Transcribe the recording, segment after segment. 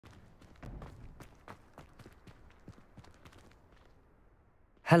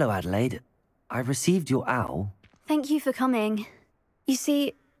Hello, Adelaide. I received your owl. Thank you for coming. You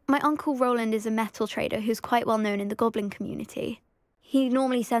see, my Uncle Roland is a metal trader who's quite well known in the goblin community. He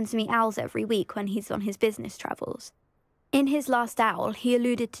normally sends me owls every week when he's on his business travels. In his last owl, he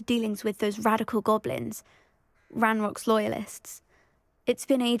alluded to dealings with those radical goblins, Ranrock's loyalists. It's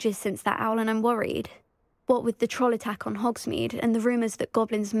been ages since that owl and I'm worried. What with the troll attack on Hogsmeade and the rumours that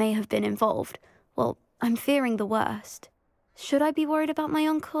goblins may have been involved, well, I'm fearing the worst. Should I be worried about my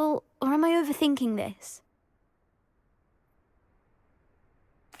uncle, or am I overthinking this?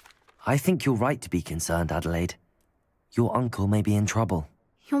 I think you're right to be concerned, Adelaide. Your uncle may be in trouble.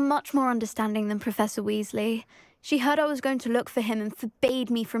 You're much more understanding than Professor Weasley. She heard I was going to look for him and forbade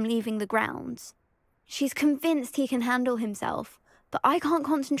me from leaving the grounds. She's convinced he can handle himself, but I can't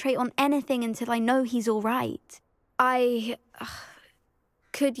concentrate on anything until I know he's all right.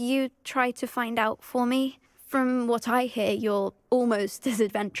 Could you try to find out for me? From what I hear, you're almost as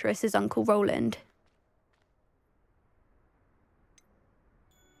adventurous as Uncle Roland.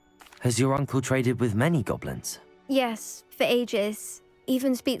 Has your uncle traded with many goblins? Yes, for ages.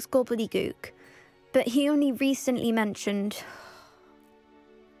 Even speaks gobbledygook. But he only recently mentioned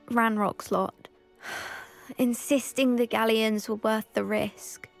Ranrock's lot, insisting the galleons were worth the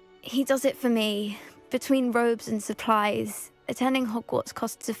risk. He does it for me. Between robes and supplies, attending Hogwarts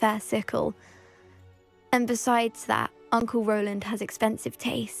costs a fair sickle. And besides that, Uncle Roland has expensive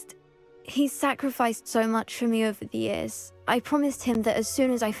taste. He's sacrificed so much for me over the years. I promised him that as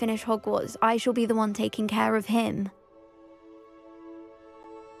soon as I finish Hogwarts, I shall be the one taking care of him.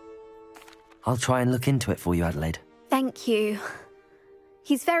 I'll try and look into it for you, Adelaide. Thank you.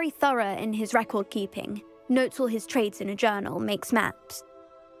 He's very thorough in his record keeping, notes all his trades in a journal, makes maps.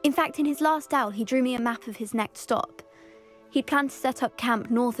 In fact, in his last owl, he drew me a map of his next stop. He planned to set up camp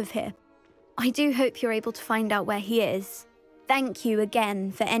north of here. I do hope you're able to find out where he is. Thank you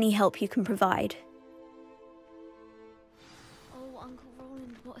again for any help you can provide. Oh, Uncle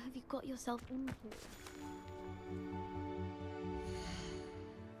Roland, what have you got yourself into?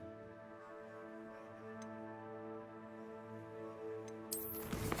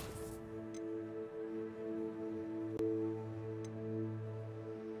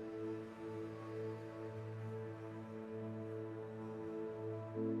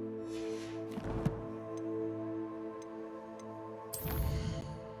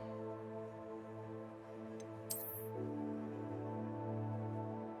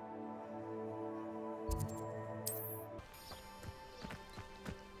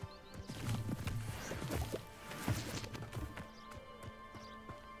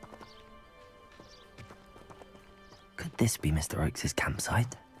 Could this be Mr. Oakes'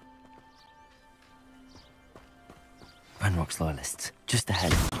 campsite? Ranrock's loyalists, just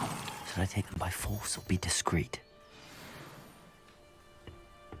ahead. Should I take them by force or be discreet?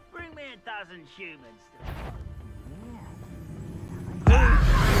 Bring me a dozen humans.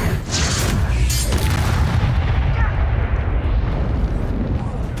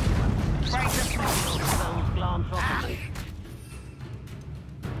 Break the muscles, glance off of me.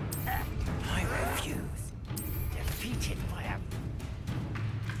 I refuse. Defeated by a...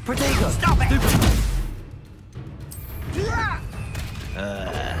 Protego! Stop it!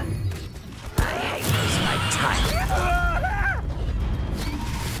 I hate this my time.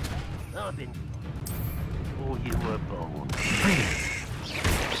 I've been before you were born.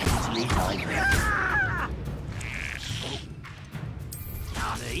 Easily hide.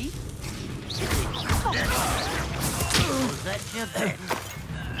 See? Was that your bet?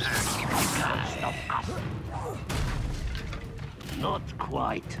 Stop up. Not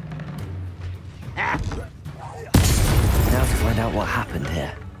quite. Now to find out what happened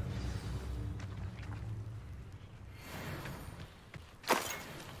here.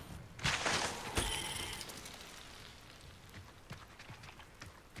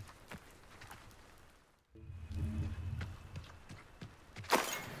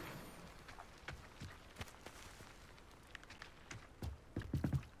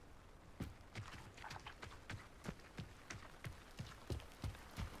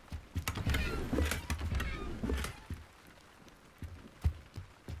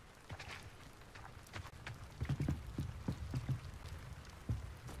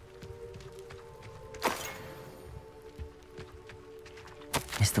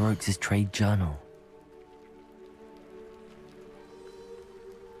 Mr. Oakes' trade journal.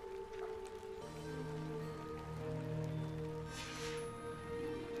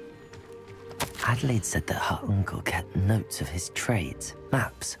 Adelaide said that her uncle kept notes of his trades,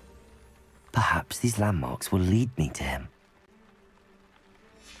 maps. Perhaps these landmarks will lead me to him.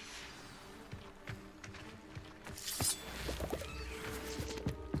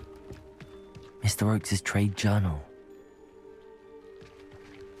 Mr. Oakes's trade journal.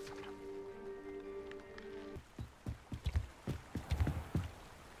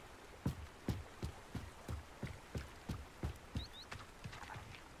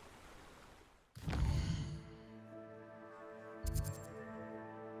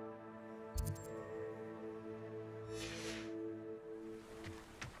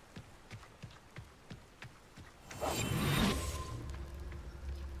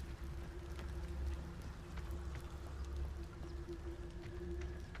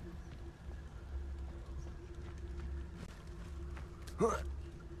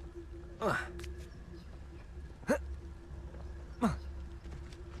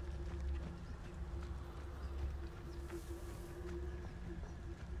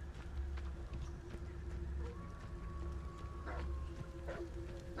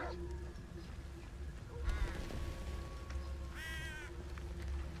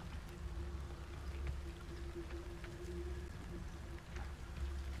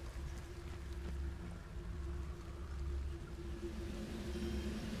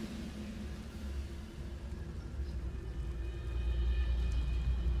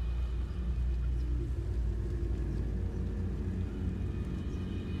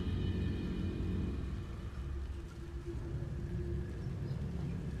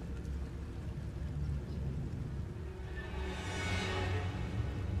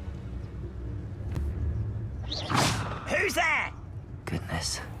 Who's there?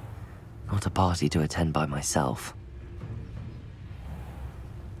 Goodness. Not a party to attend by myself.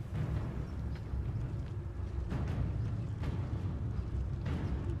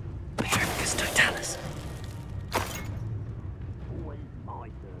 Petrifacus totalis. Always my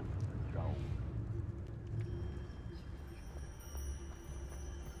turn to control.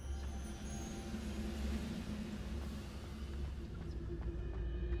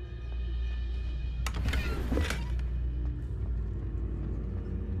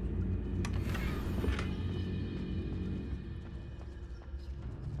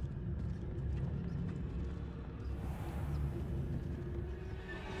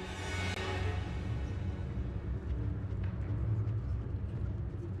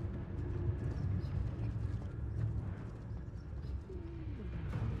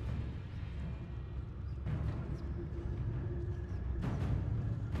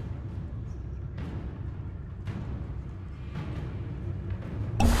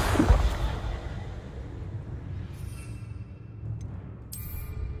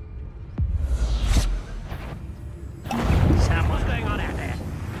 Sam, what's going on out there?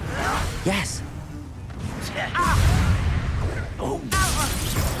 Yes.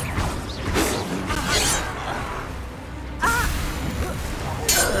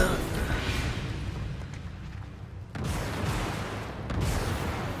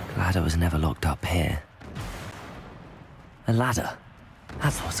 Glad I was never locked up here. A ladder.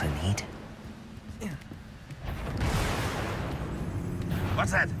 That's what I need.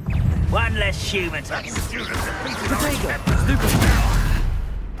 What's that? One less human to...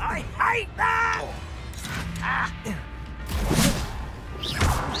 I hate that!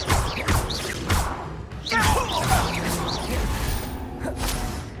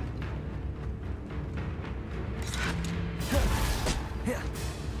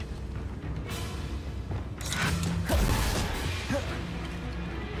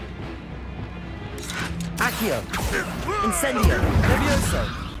 Accio! Incendio! Levioso!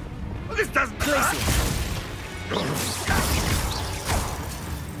 This doesn't...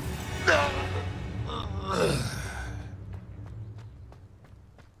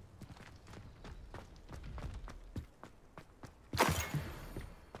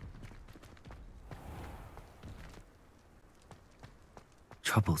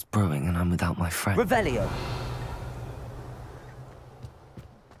 Trouble's brewing and I'm without my friend. Revelio!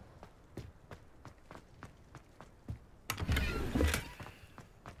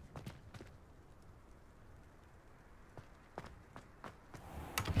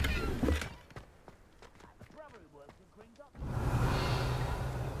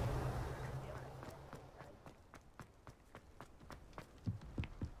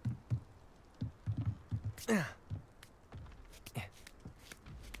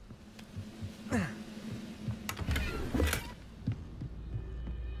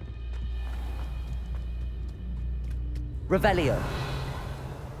 Revelio.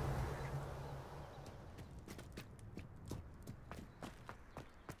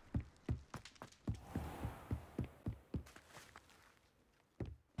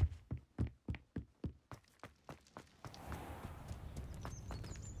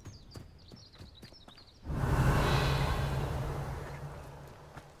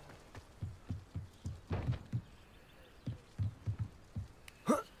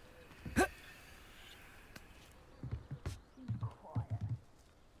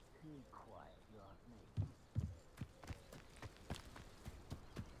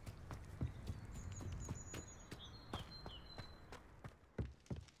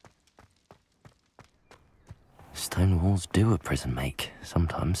 Stone walls do a prison make,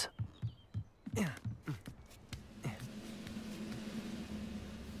 sometimes.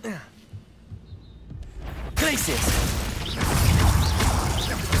 Glacis!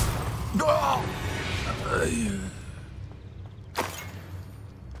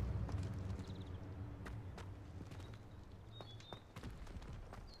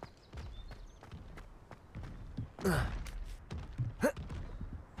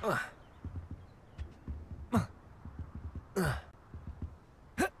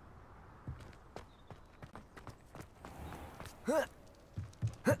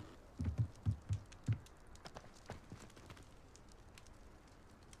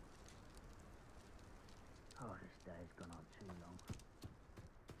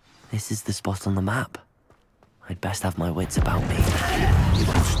 This is the spot on the map. I'd best have my wits about me. You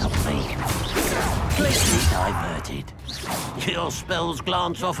won't stop me. Completely diverted. Your spells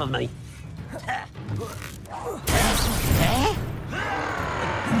glance off of me.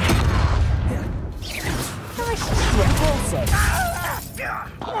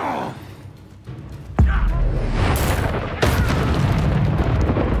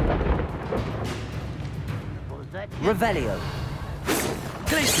 Revelio.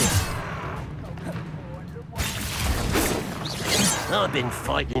 Glacis! I've been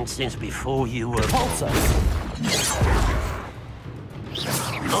fighting since before you were Pulsar!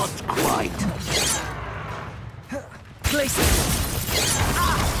 not quite. Glacis!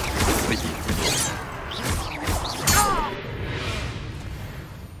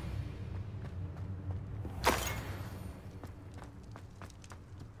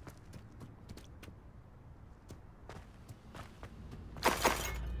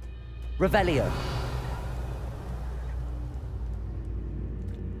 Revelio.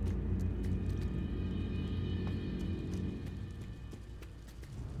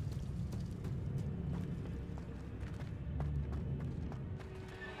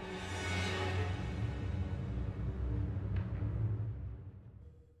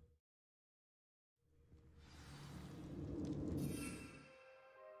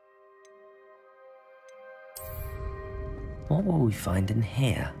 What will we find in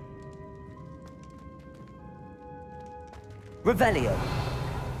here? Revelio.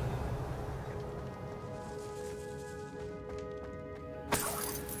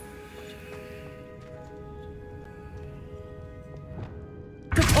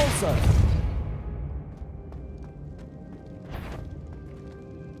 Repulsor.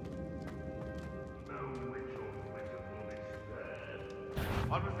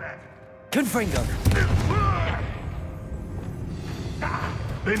 What was that? Confringo.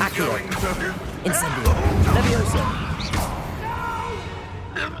 Accio. Incendio. Levioso.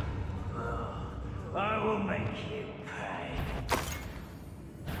 I will make you pay.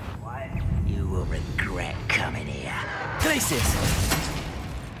 Why? You will regret coming here. Glacis.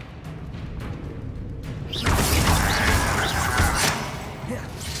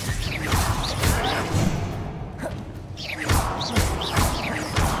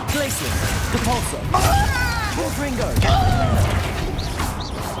 Glacis. Depulso. Confringo.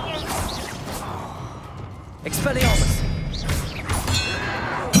 Expelliarmus.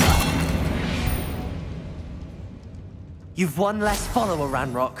 You've one less follower,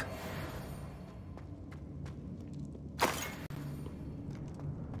 Ranrock.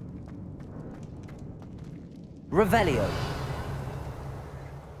 Revelio.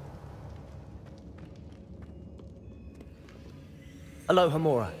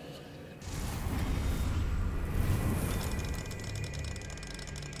 Alohomora.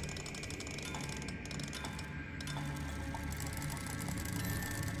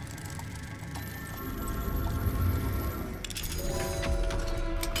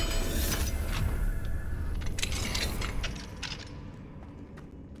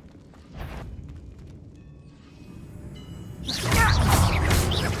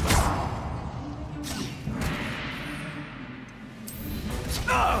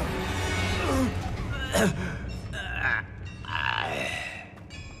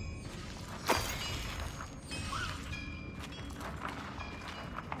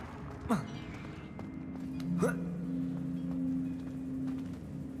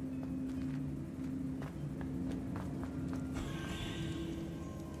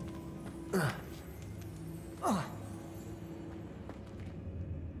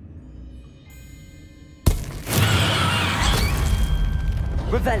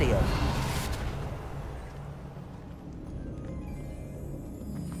 Revelio.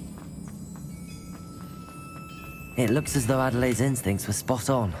 It looks as though Adelaide's instincts were spot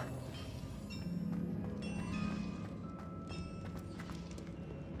on.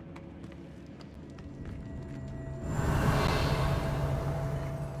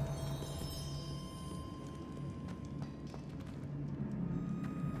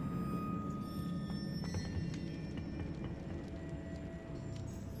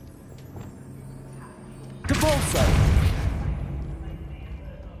 Expulso!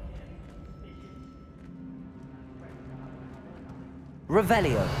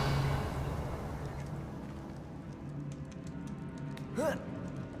 Revelio.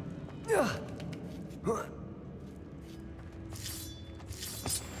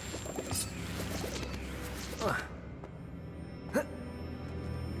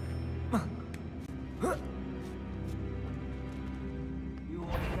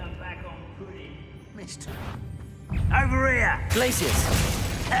 Over here! Glacius.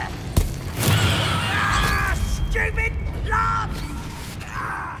 Stupid lump!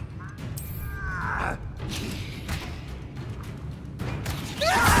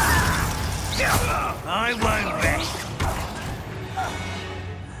 I won't rest.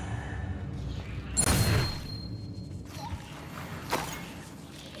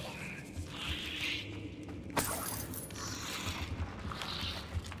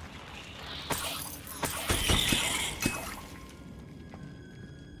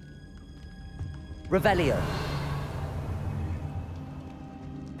 Revelio.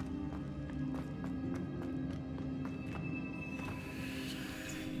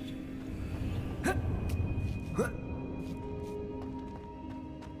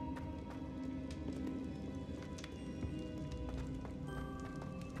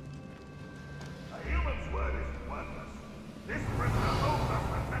 A human's word is worthless. This prisoner owes us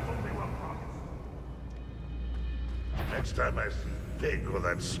the metal we were promised. Next time I see Pig or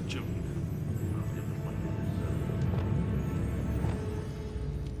that student, I'll give them what they deserve.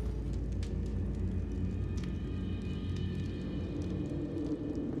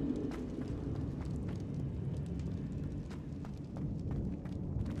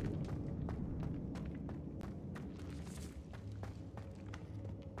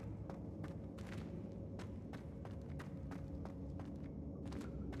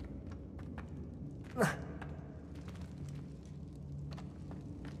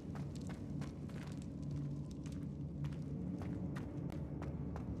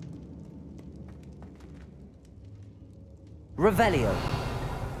 Revelio.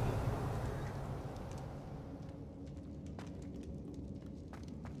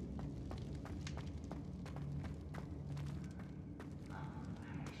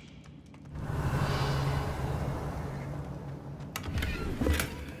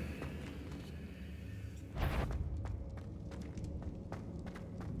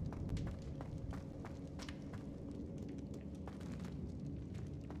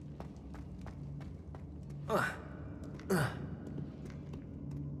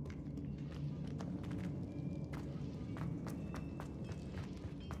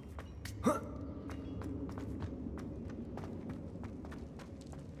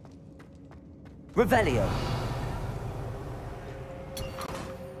 Revelio.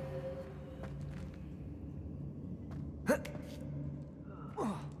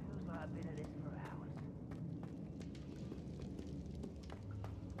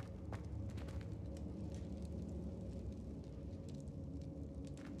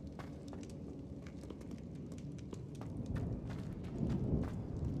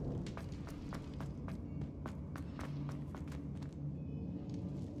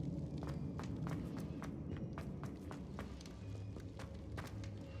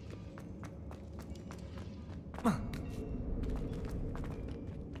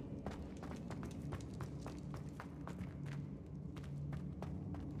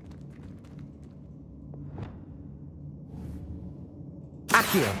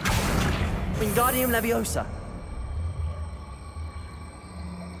 Accio. Wingardium Leviosa.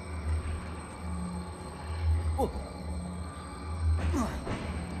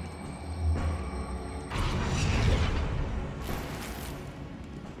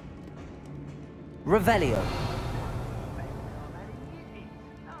 Revelio.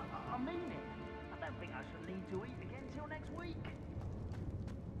 I mean it. I don't think I shall need to eat again till next week.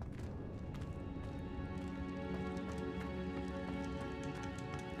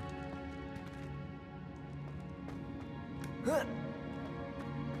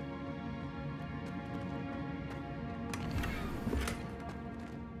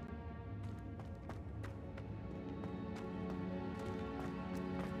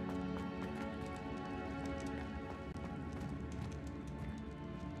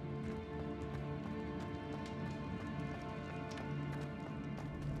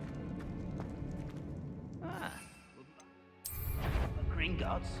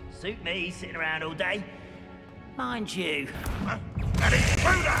 Gringotts suit me sitting around all day. Mind you. An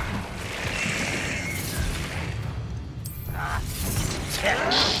intruder!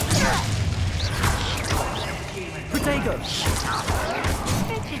 Protego.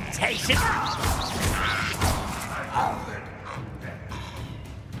 Vegetation.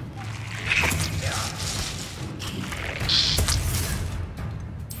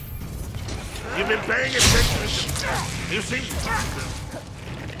 You've been paying attention. You seem positive.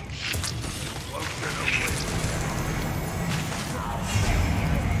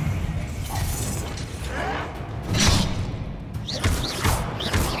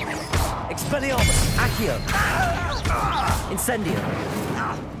 Expelliarmus! Accio! Incendio!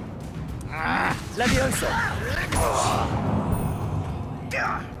 Levioso!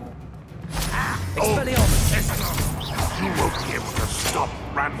 Expelliarmus! You won't be able to stop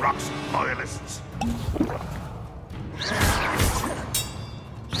Ranrock's loyalists.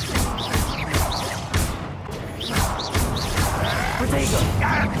 Protego!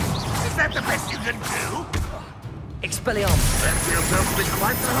 Is that the best you can do? Expelliarmus! Fancy yourself to be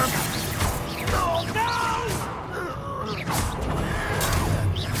quite the hunter. Oh, no!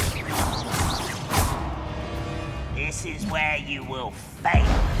 This is where you will fail.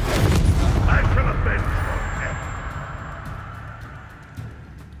 I shall avenge your death.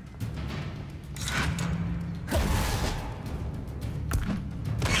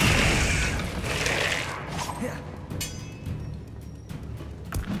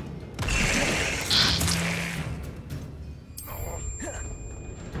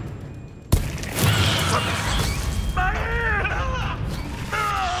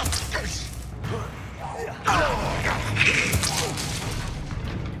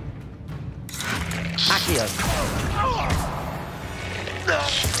 Accio!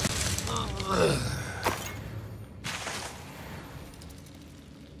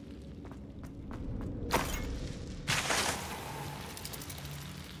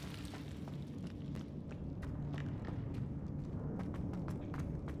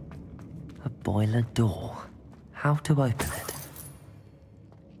 A boiler door. How to open it?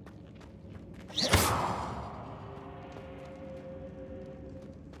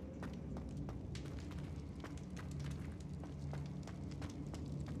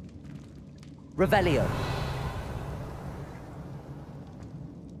 Revelio!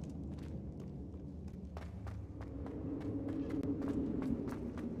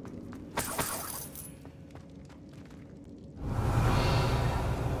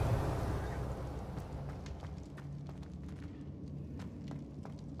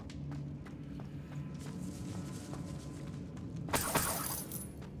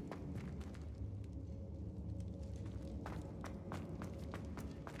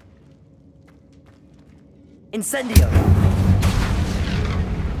 Incendio!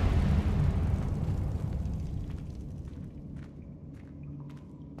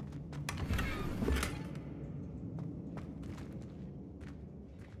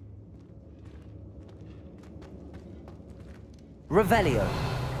 Revelio!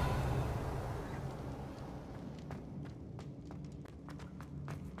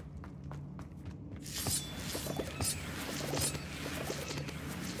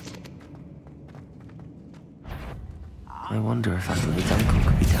 I wonder if Adelaide's uncle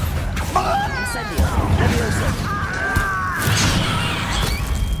could be down there. Incendio! Levioso!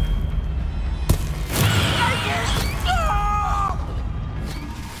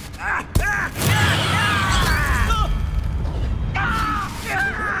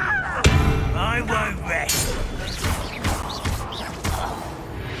 I won't rest.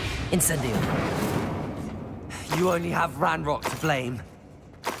 Incendio! You only have Ranrock to blame.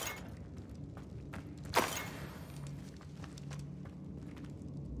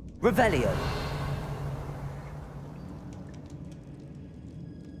 Revelio!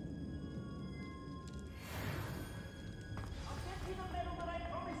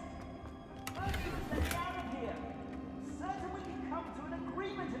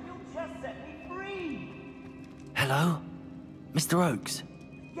 Hello? Mr. Oakes?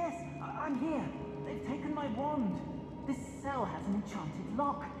 Yes, I'm here. They've taken my wand. This cell has an enchanted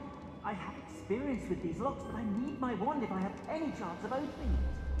lock. I have experience with these locks, but I need my wand if I have any chance of opening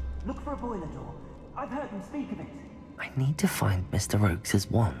it. Look for a boiler door. I've heard them speak of it. I need to find Mr. Oakes'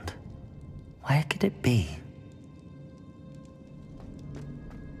 wand. Where could it be?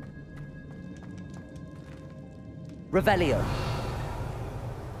 Revelio!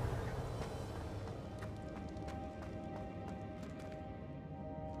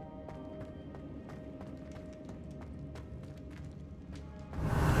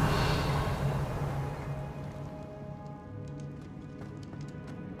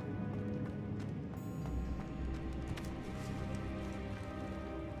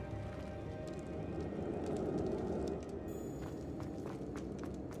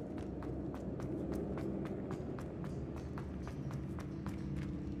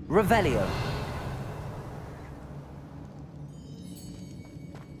 Revelio!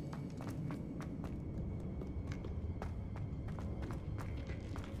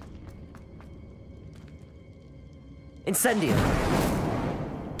 Incendio.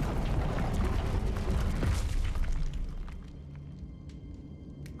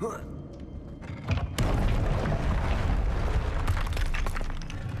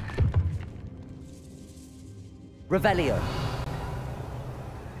 Revelio.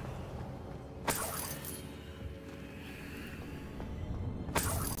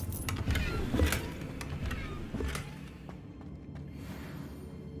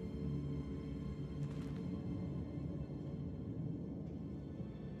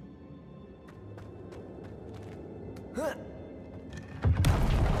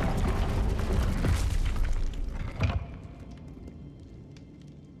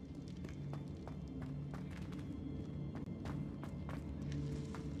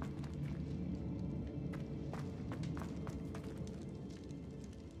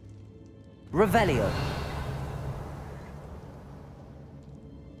 Revelio.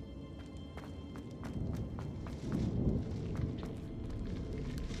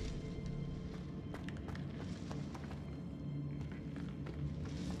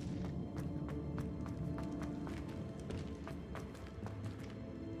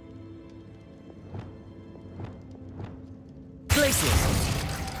 Glacius.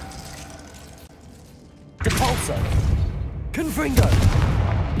 Depulso. Confringo.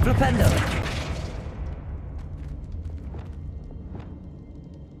 Flipendo.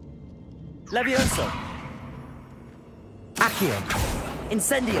 Levioso. Accio.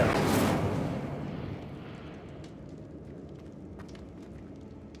 Incendio.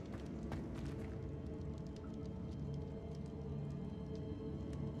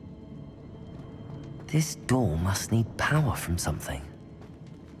 This door must need power from something.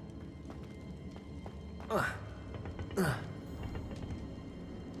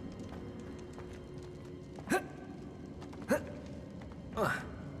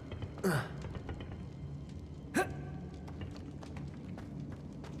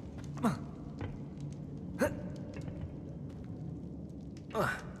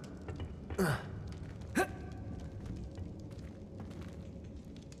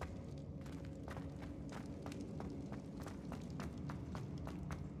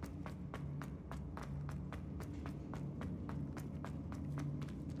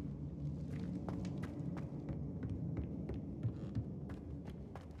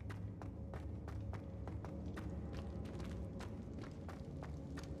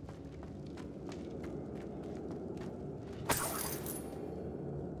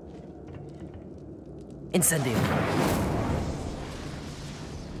 Incendio.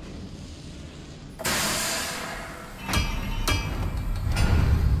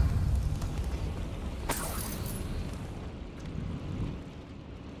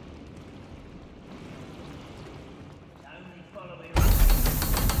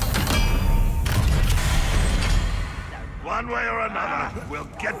 One way or another, we'll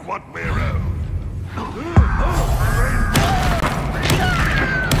get what we're owed.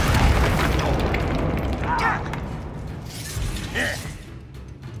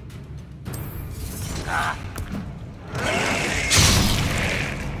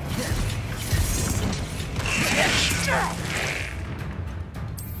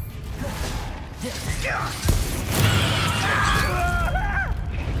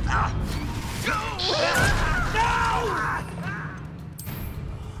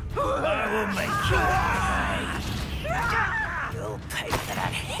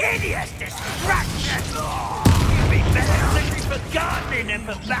 Hideous distraction! You'll be better simply for gardening and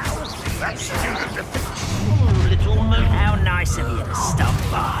for battle. That stupid... Oh, little moon. How nice of you to stop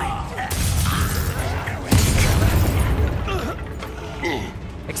by.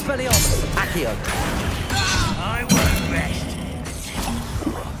 Expelliarmus. Accio. I won't rest.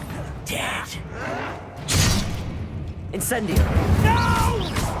 Dead. Incendio. No!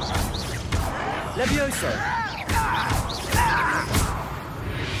 Levioso.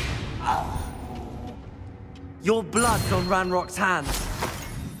 Your blood's on Ranrock's hands.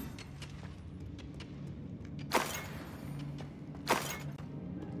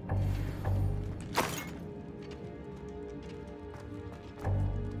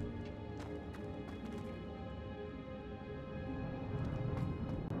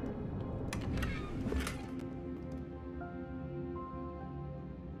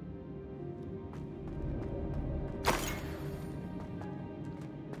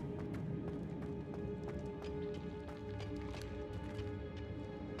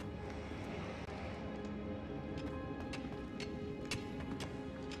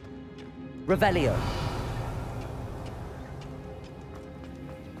 Revelio.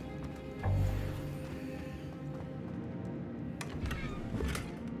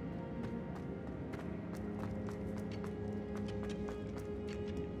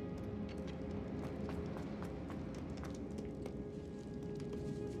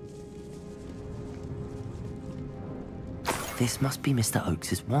 This must be Mr.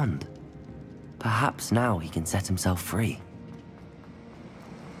 Oakes's wand. Perhaps now he can set himself free.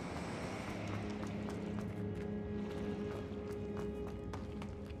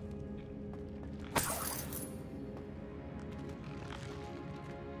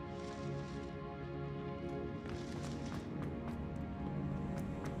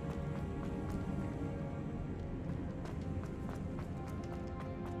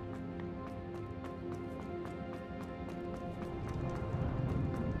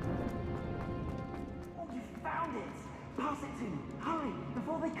 Pass it to me! Hurry!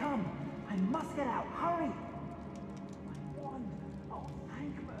 Before they come! I must get out! Hurry! My wand! Oh,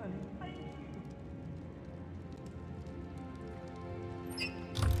 thank Merlin! Thank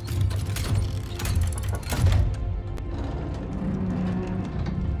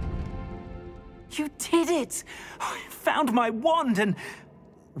You did it! I found my wand and...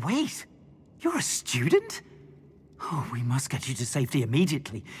 Wait, you're a student? Oh, we must get you to safety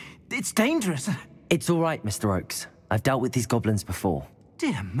immediately. It's dangerous. It's all right, Mr. Oakes. I've dealt with these goblins before.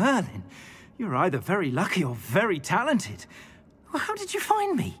 Dear Merlin, you're either very lucky or very talented. How did you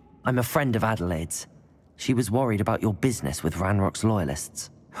find me? I'm a friend of Adelaide's. She was worried about your business with Ranrock's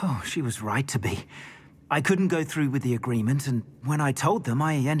loyalists. Oh, she was right to be. I couldn't go through with the agreement, and when I told them,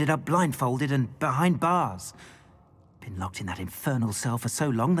 I ended up blindfolded and behind bars. Been locked in that infernal cell for so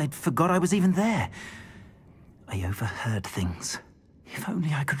long, they'd forgot I was even there. I overheard things. If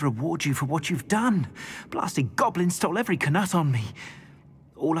only I could reward you for what you've done. Blasted goblins stole every canut on me.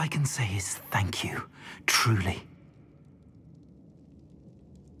 All I can say is thank you, truly.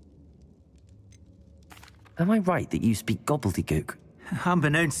 Am I right that you speak gobbledygook?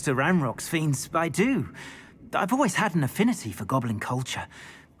 Unbeknownst to Ranrock's fiends, I do. I've always had an affinity for goblin culture.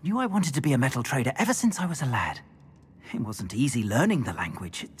 Knew I wanted to be a metal trader ever since I was a lad. It wasn't easy learning the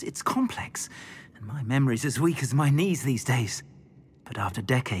language. It's complex, and my memory's as weak as my knees these days. But after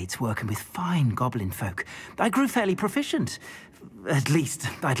decades working with fine goblin folk, I grew fairly proficient. At least,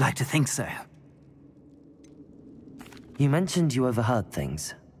 I'd like to think so. You mentioned you overheard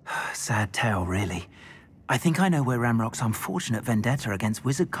things. Sad tale, really. I think I know where Ranrock's unfortunate vendetta against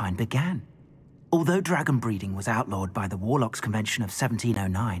wizardkind began. Although dragon breeding was outlawed by the Warlocks Convention of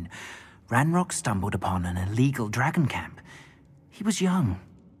 1709, Ranrock stumbled upon an illegal dragon camp. He was young,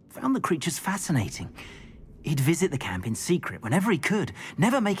 found the creatures fascinating. He'd visit the camp in secret whenever he could,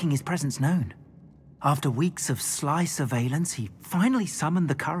 never making his presence known. After weeks of sly surveillance, he finally summoned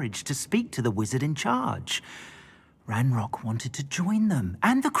the courage to speak to the wizard in charge. Ranrock wanted to join them,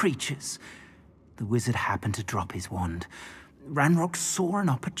 and the creatures. The wizard happened to drop his wand. Ranrock saw an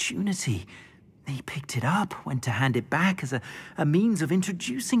opportunity. He picked it up, went to hand it back as a means of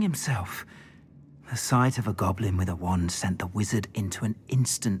introducing himself. The sight of a goblin with a wand sent the wizard into an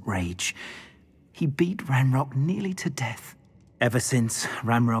instant rage. He beat Ranrock nearly to death. Ever since,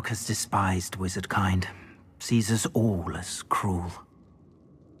 Ranrock has despised wizardkind, sees us all as cruel.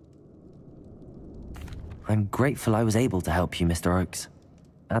 I'm grateful I was able to help you, Mr. Oakes.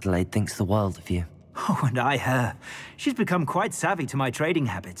 Adelaide thinks the world of you. Oh, and I her. She's become quite savvy to my trading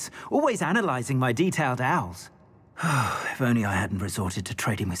habits, always analyzing my detailed owls. Oh, if only I hadn't resorted to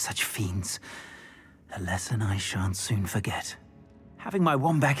trading with such fiends. A lesson I shan't soon forget. Having my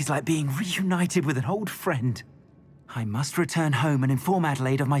wand back is like being reunited with an old friend. I must return home and inform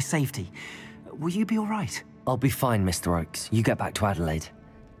Adelaide of my safety. Will you be all right? I'll be fine, Mr. Oakes. You get back to Adelaide.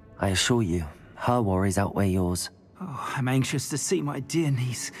 I assure you, her worries outweigh yours. Oh, I'm anxious to see my dear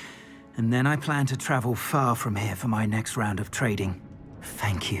niece. And then I plan to travel far from here for my next round of trading.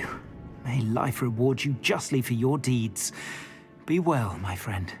 Thank you. May life reward you justly for your deeds. Be well, my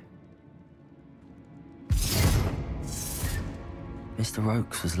friend. Mr.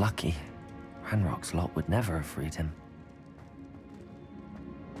 Oakes was lucky. Ranrock's lot would never have freed him.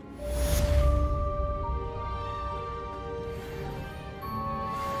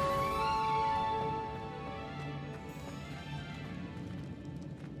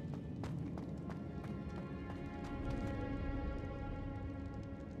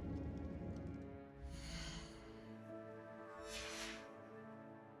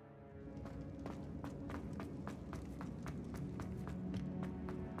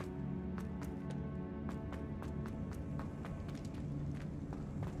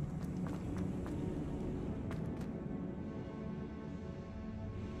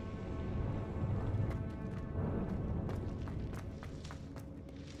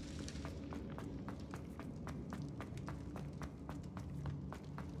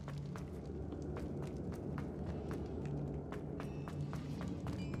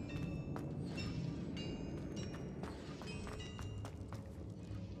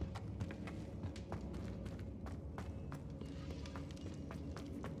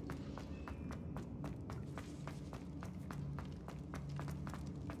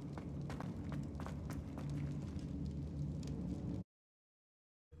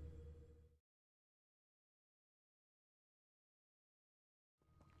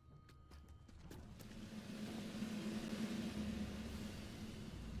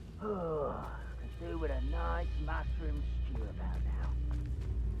 nice mushroom stew about that.